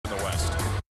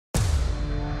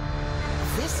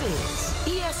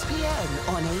ESPN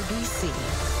on ABC.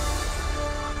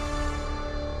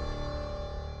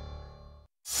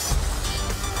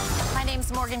 My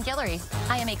name's Morgan Guillory.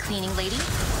 I am a cleaning lady,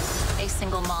 a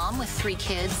single mom with 3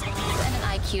 kids, and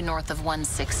an IQ north of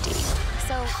 160.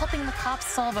 So helping the cops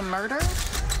solve a murder is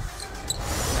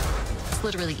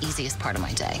literally the easiest part of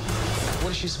my day.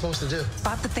 What is she supposed to do?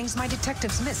 Spot the things my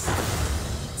detectives miss.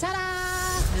 Ta-da!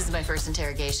 This is my first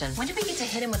interrogation. When did we get to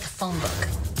hit him with the phone book?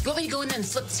 You want me to go in there and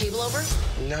flip the table over?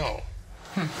 No.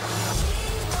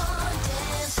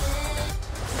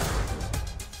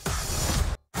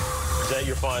 Is that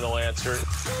your final answer?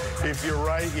 If you're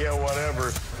right, yeah, whatever.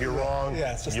 If you're wrong,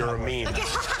 you're a meme.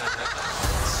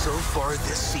 So far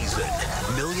this season,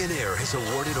 Millionaire has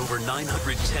awarded over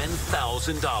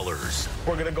 $910,000.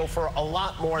 We're going to go for a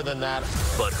lot more than that.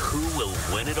 But who will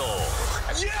win it all?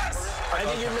 Yes! I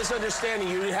think you're misunderstanding.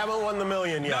 You haven't won the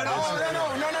million yet. No.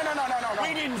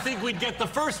 We didn't think we'd get the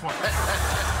first one.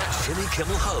 Jimmy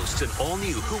Kimmel hosts an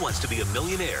all-new Who Wants to Be a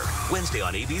Millionaire, Wednesday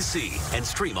on ABC and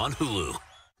stream on Hulu.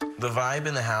 The vibe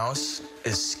in the house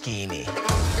is skeeny.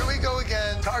 Here we go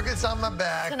again. Target's on my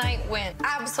back. Tonight went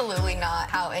absolutely not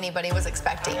how anybody was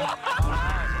expecting.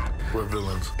 We're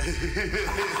villains.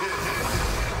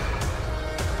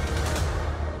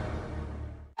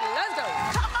 Let's go.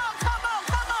 Come on.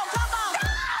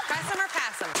 Press him or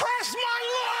pass him. Press my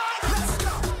luck! Let's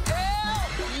go.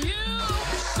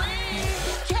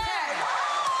 L-U-C-K.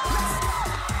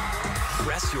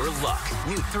 Press Your Luck,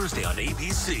 new Thursday on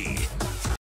ABC.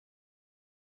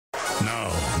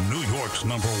 Now, New York's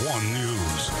 #1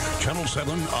 news. Channel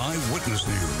 7 Eyewitness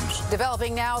News.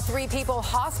 Developing now, 3 people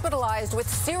hospitalized with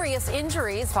serious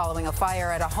injuries following a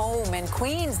fire at a home in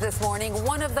Queens this morning.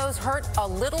 One of those hurt a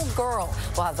little girl.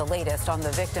 We'll have the latest on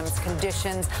the victim's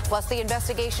conditions, plus the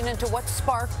investigation into what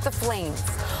sparked the flames.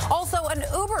 Also, an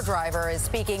Uber driver is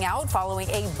speaking out following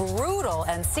a brutal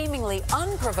and seemingly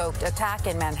unprovoked attack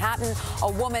in Manhattan. A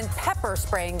woman pepper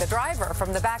spraying the driver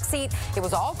from the back seat. It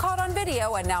was all caught on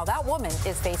video, and now that woman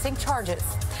is facing charges.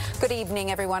 Good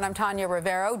evening, everyone. I'm Tanya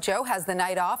Rivero. Joe has the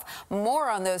night off. More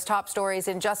on those top stories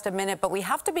in just a minute, but we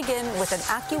have to begin with an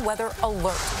AccuWeather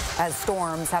alert as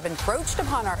storms have encroached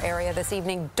upon our area this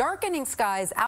evening, darkening skies out.